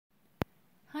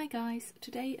Hi guys,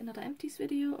 today another empties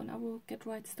video, and I will get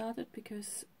right started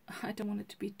because I don't want it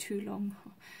to be too long.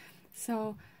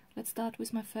 So let's start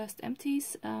with my first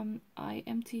empties. I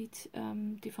emptied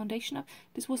the foundation up.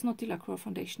 This was not the Lacroix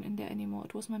foundation in there anymore.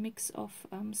 It was my mix of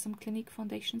some Clinique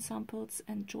foundation samples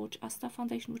and George Asta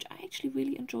foundation, which I actually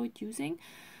really enjoyed using.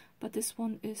 But this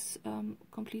one is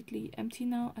completely empty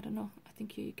now. I don't know, I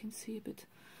think here you can see a bit.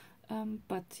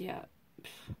 But yeah,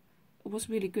 it was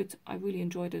really good. I really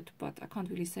enjoyed it, but I can't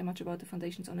really say much about the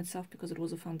foundations on itself because it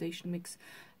was a foundation mix,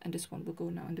 and this one will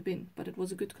go now in the bin. But it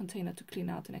was a good container to clean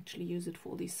out and actually use it for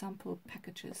all these sample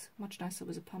packages. Much nicer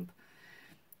with a pump.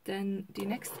 Then the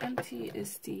next empty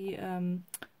is the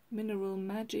Mineral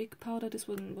Magic powder. This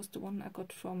one was the one I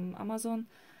got from Amazon.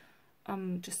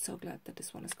 I'm just so glad that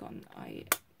this one is gone. I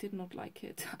did not like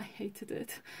it. I hated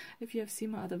it. If you have seen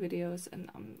my other videos,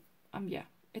 and yeah,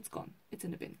 it's gone. It's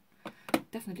in the bin.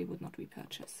 Definitely would not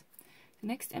repurchase. The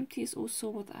next empty is also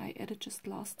what I added just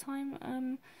last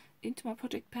time into my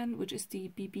project pan, which is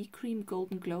the BB Cream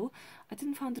Golden Glow. I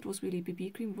didn't find it was really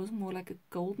BB cream. It was more like a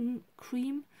golden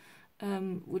cream,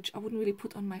 which I wouldn't really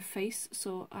put on my face,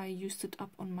 so I used it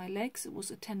up on my legs. It was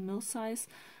a 10 ml size,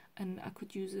 and I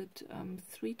could use it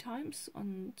 3 times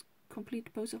on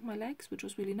complete both of my legs, which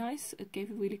was really nice. It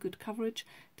gave a really good coverage.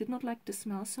 Did not like the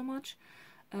smell so much.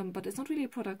 But it's not really a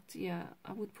product, yeah,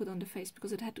 I would put on the face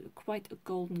because it had quite a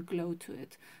golden glow to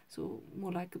it. So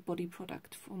more like a body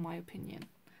product, for my opinion.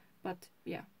 But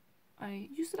yeah, I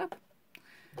used it up.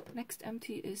 Next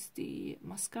empty is the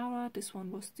mascara. This one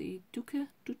was the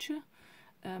Duce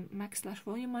Max Lash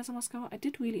Volumizer Mascara. I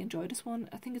did really enjoy this one.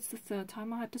 I think it's the 3rd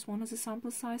time I had this one as a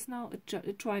sample size now.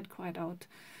 It dried quite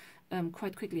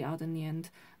quickly out in the end.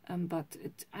 But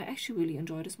I actually really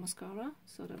enjoyed this mascara,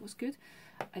 so that was good.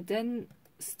 I then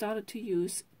started to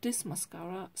use this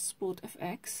mascara, Sport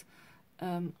FX.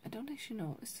 I don't actually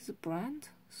know, is this a brand?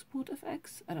 Sport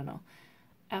FX? I don't know.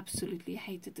 Absolutely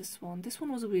hated this one. This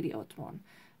one was a really odd one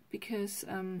because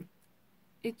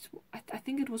I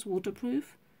think it was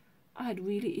waterproof. I had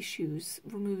really issues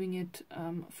removing it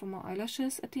from my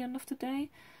eyelashes at the end of the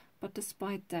day, but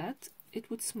despite that,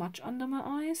 it would smudge under my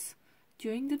eyes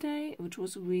during the day, which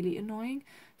was really annoying.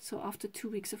 So after 2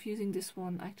 weeks of using this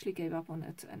one, I actually gave up on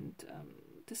it and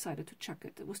decided to chuck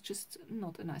it. It was just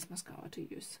not a nice mascara to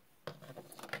use.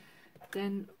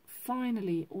 Then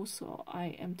finally also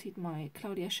I emptied my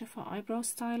Claudia Schiffer eyebrow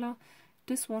styler.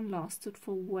 This one lasted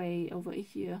for way over a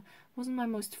year. Wasn't my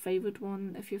most favorite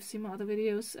one if you've seen my other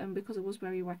videos, because it was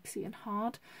very waxy and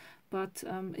hard, but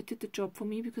it did the job for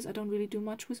me because I don't really do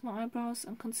much with my eyebrows,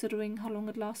 and considering how long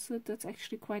it lasted, that's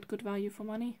actually quite good value for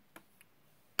money.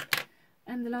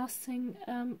 And the last thing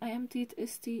I emptied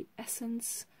is the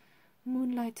Essence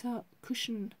Moonlighter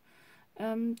Cushion.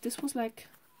 This was like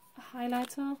a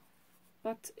highlighter,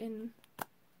 but in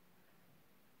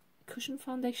cushion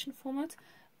foundation format.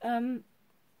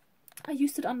 I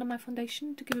used it under my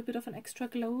foundation to give a bit of an extra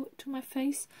glow to my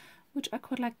face, which I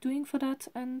quite like doing for that,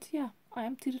 and yeah, I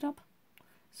emptied it up.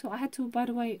 So I had to, by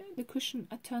the way, the cushion,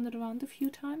 I turned it around a few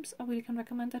times. I really can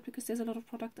recommend that because there's a lot of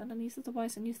product underneath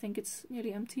otherwise, and you think it's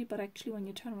nearly empty, but actually when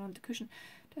you turn around the cushion,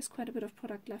 there's quite a bit of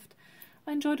product left.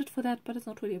 I enjoyed it for that, but it's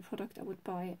not really a product I would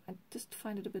buy. I just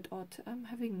find it a bit odd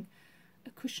having a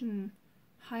cushion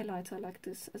highlighter like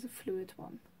this as a fluid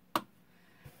one.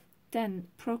 Then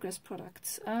Progress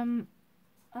products.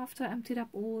 After I emptied up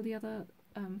all the other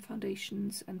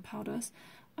foundations and powders,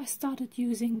 I started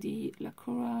using the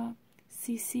Lacroix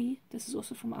CC. This is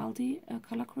also from Aldi, a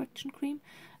color correction cream.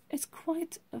 It's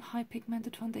quite a high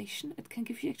pigmented foundation. It can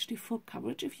give you actually full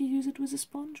coverage if you use it with a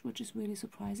sponge, which is really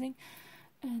surprising.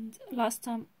 And last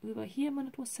time we were here when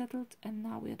it was settled, and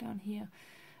now we're down here.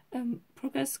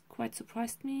 Progress quite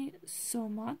surprised me so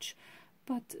much,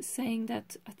 but saying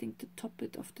that, I think the top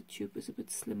bit of the tube is a bit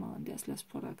slimmer and there's less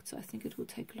product, so I think it will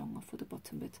take longer for the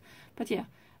bottom bit. But yeah,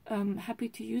 happy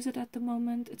to use it at the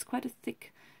moment. It's quite a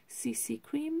thick CC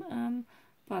cream,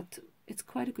 but it's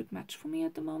quite a good match for me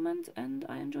at the moment, and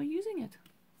I enjoy using it.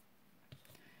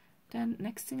 Then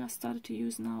next thing I started to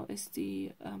use now is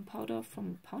the powder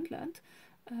from Poundland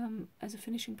as a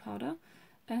finishing powder,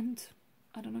 and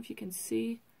I don't know if you can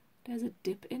see, there's a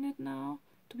dip in it now.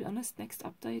 To be honest, next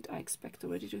update I expect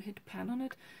already to hit pan on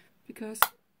it, because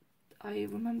I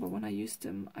remember when I used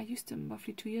them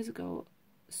roughly 2 years ago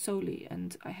solely,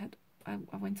 and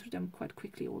I went through them quite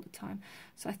quickly all the time.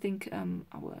 So I think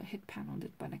I will hit pan on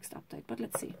it by next update, but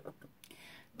let's see.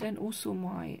 Then also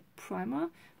my primer,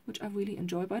 which I really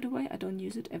enjoy, by the way. I don't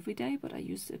use it every day, but I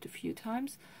used it a few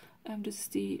times. This is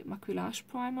the Maquillage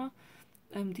Primer,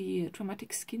 the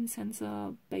Dramatic Skin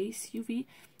Sensor Base UV.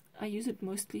 I use it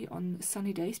mostly on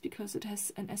sunny days because it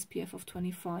has an SPF of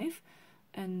 25,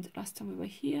 and last time we were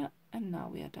here and now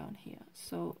we are down here.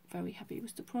 So very happy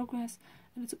with the progress,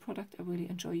 and it's a product I really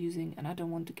enjoy using, and I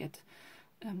don't want to get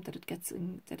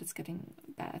that it's getting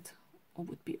bad or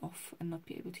would be off and not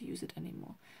be able to use it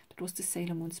anymore. That was the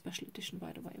Sailor Moon special edition,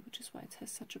 by the way, which is why it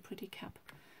has such a pretty cap.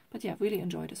 But yeah, really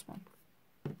enjoy this one.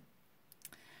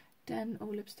 Then, oh,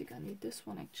 lipstick, I need this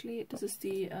one actually. This is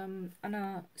the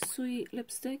Anna Sui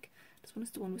lipstick. This one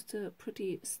is the one with the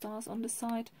pretty stars on the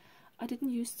side. I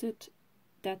didn't use it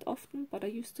that often, but I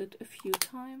used it a few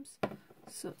times.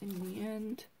 So in the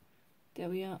end, there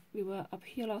we are. We were up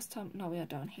here last time, now we are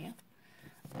down here.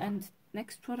 And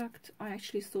next product, I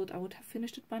actually thought I would have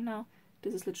finished it by now.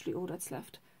 This is literally all that's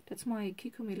left. That's my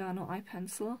Kiko Milano eye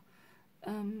pencil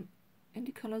in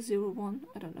the color 01.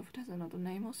 I don't know if it has another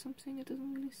name or something, it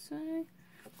doesn't really say.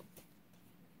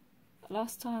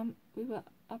 Last time we were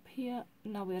up here,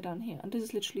 now we are down here. And this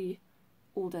is literally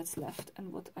all that's left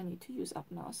and what I need to use up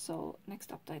now. So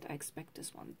next update, I expect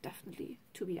this one definitely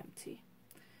to be empty.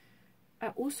 I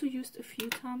also used a few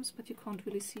times, but you can't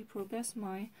really see progress.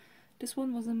 This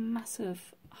one was a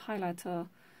massive highlighter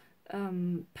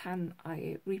pan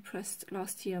I repressed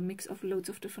last year, mix of loads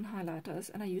of different highlighters,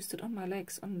 and I used it on my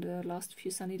legs on the last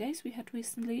few sunny days we had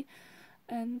recently.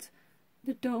 And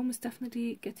the dome is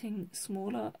definitely getting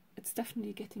smaller, it's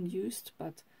definitely getting used,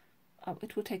 but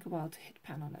it will take a while to hit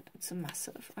pan on it. It's a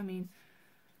massive, I mean,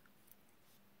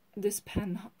 this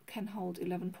pen can hold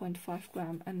 11.5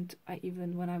 gram, and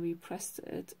when I repressed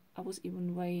it, I was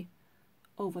even way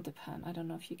over the pen. I don't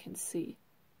know if you can see.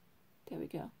 There we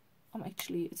go.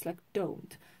 It's like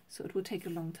domed, so it will take a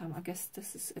long time. I guess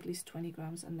this is at least 20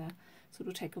 grams in there, so it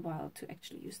will take a while to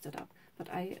actually use that up. But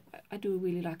I do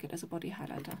really like it as a body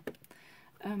highlighter.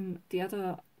 The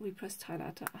other repressed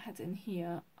highlighter I had in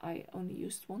here, I only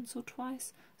used once or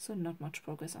twice, so not much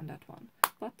progress on that one.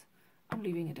 But I'm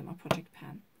leaving it in my project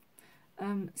pan.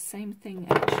 Same thing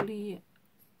actually.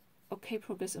 Okay,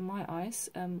 progress in my eyes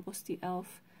was the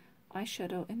e.l.f.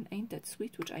 eyeshadow in Ain't That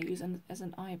Sweet, which I use as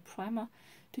an eye primer.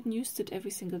 Didn't use it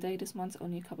every single day this month,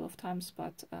 only a couple of times,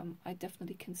 but I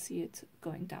definitely can see it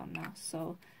going down now,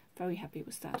 so very happy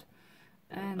with that.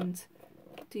 And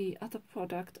the other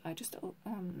product I just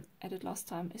added last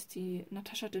time is the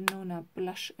Natasha Denona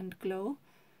Blush and Glow,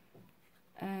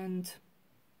 and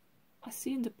I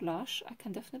see in the blush, I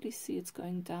can definitely see it's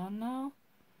going down now.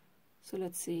 So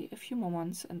let's see, a few more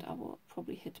months and I will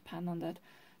probably hit pan on that.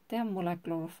 They're more like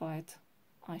glorified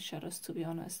eyeshadows, to be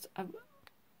honest.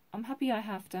 I'm happy I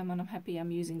have them and I'm happy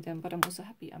I'm using them, but I'm also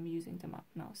happy I'm using them up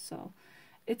now. So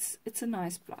it's a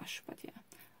nice blush, but yeah.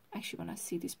 Actually, when I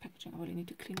see this packaging, I really need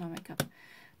to clean my makeup.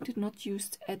 Did not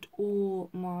use at all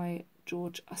my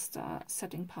George Asta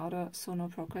setting powder, so no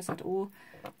progress at all.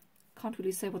 Can't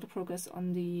really say what the progress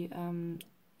on the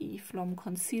Eflom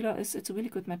concealer is. It's a really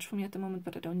good match for me at the moment,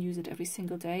 but I don't use it every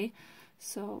single day,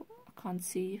 so I can't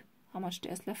see how much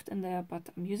there's left in there, but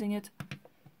I'm using it.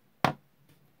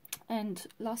 And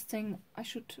last thing I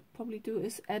should probably do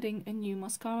is adding a new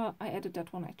mascara. I added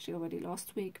that one actually already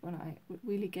last week when I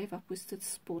really gave up with the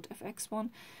Sport FX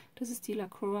one. This is the La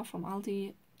Croix from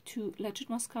Aldi 2 Legit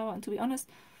Mascara, and to be honest,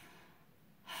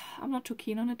 I'm not too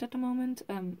keen on it at the moment.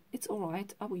 It's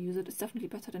alright, I will use it. It's definitely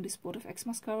better than the Sport FX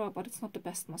mascara, but it's not the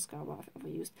best mascara I've ever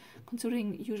used.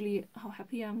 Considering usually how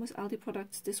happy I am with Aldi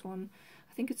products, this one,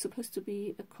 I think it's supposed to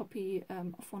be a copy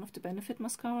of one of the Benefit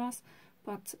mascaras,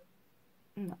 but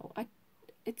no,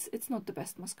 it's not the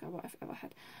best mascara I've ever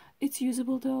had. It's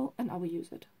usable though, and I will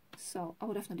use it. So I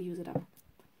will definitely use it up.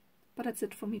 But that's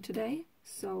it for me today.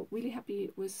 So really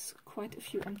happy with quite a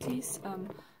few empties,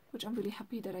 which I'm really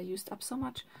happy that I used up so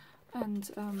much. And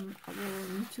I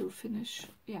will need to finish,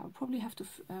 yeah, I'll probably have to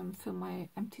film my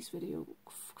empties video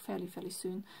fairly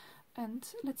soon. And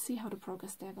let's see how the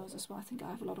progress there goes as well. I think I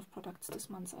have a lot of products this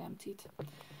month I emptied.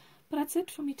 But that's it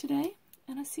for me today,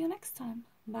 and I'll see you next time.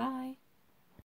 Bye!